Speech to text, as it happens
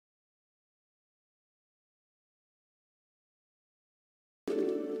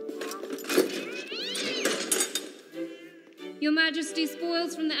Your Majesty,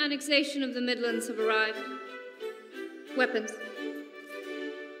 spoils from the annexation of the Midlands have arrived. Weapons.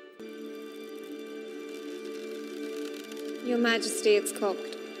 Your Majesty, it's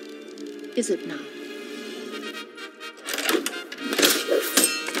cocked. Is it now?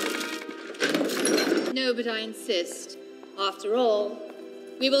 No, but I insist. After all,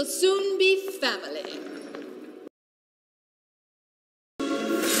 we will soon be family.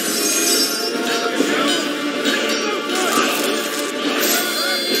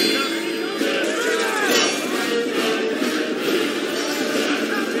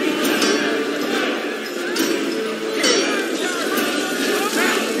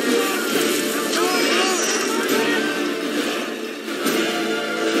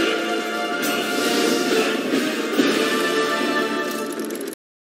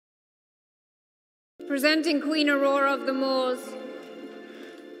 Presenting Queen Aurora of the Moors.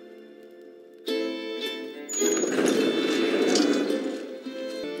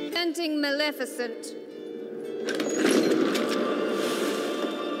 Presenting Maleficent.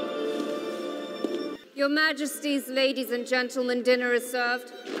 Your Majesties, ladies and gentlemen, dinner is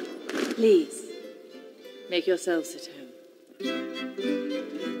served. Please, make yourselves at home.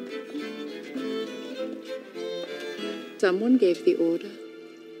 Someone gave the order.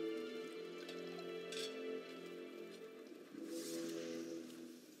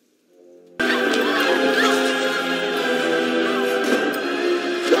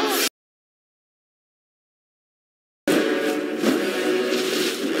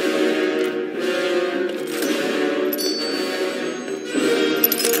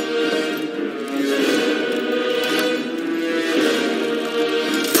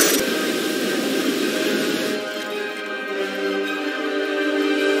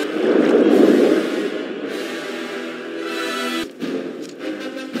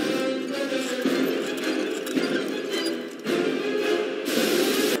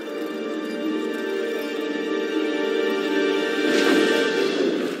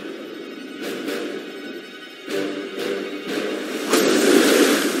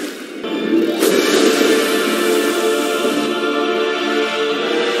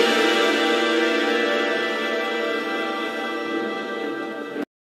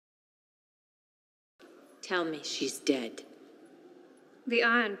 Tell me she's dead. The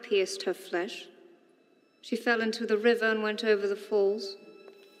iron pierced her flesh. She fell into the river and went over the falls.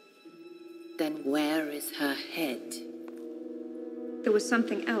 Then where is her head? There was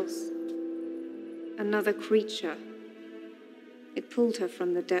something else. Another creature. It pulled her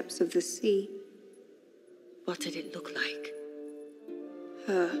from the depths of the sea. What did it look like?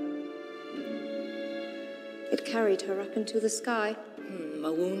 Her. It carried her up into the sky.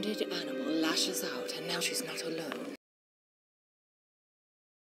 A wounded animal lashes out, and now she's not alone.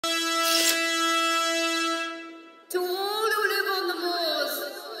 To all who live on the moors.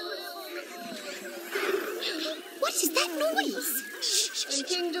 What is that noise? In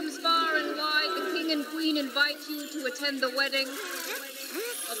kingdoms far and wide, the king and queen invite you to attend the wedding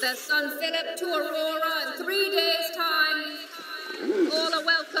of their son Philip to Aurora in 3 days' time. All are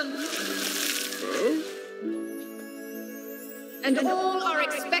welcome. And all are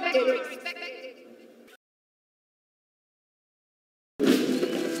expected.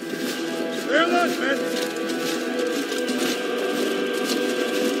 Stay alert, men!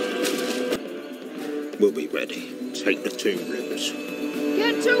 We'll be ready. Take the 2 rivers.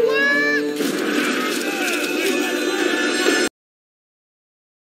 Get to work!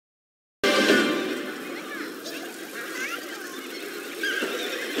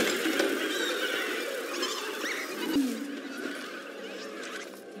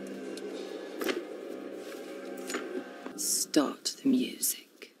 Start the music.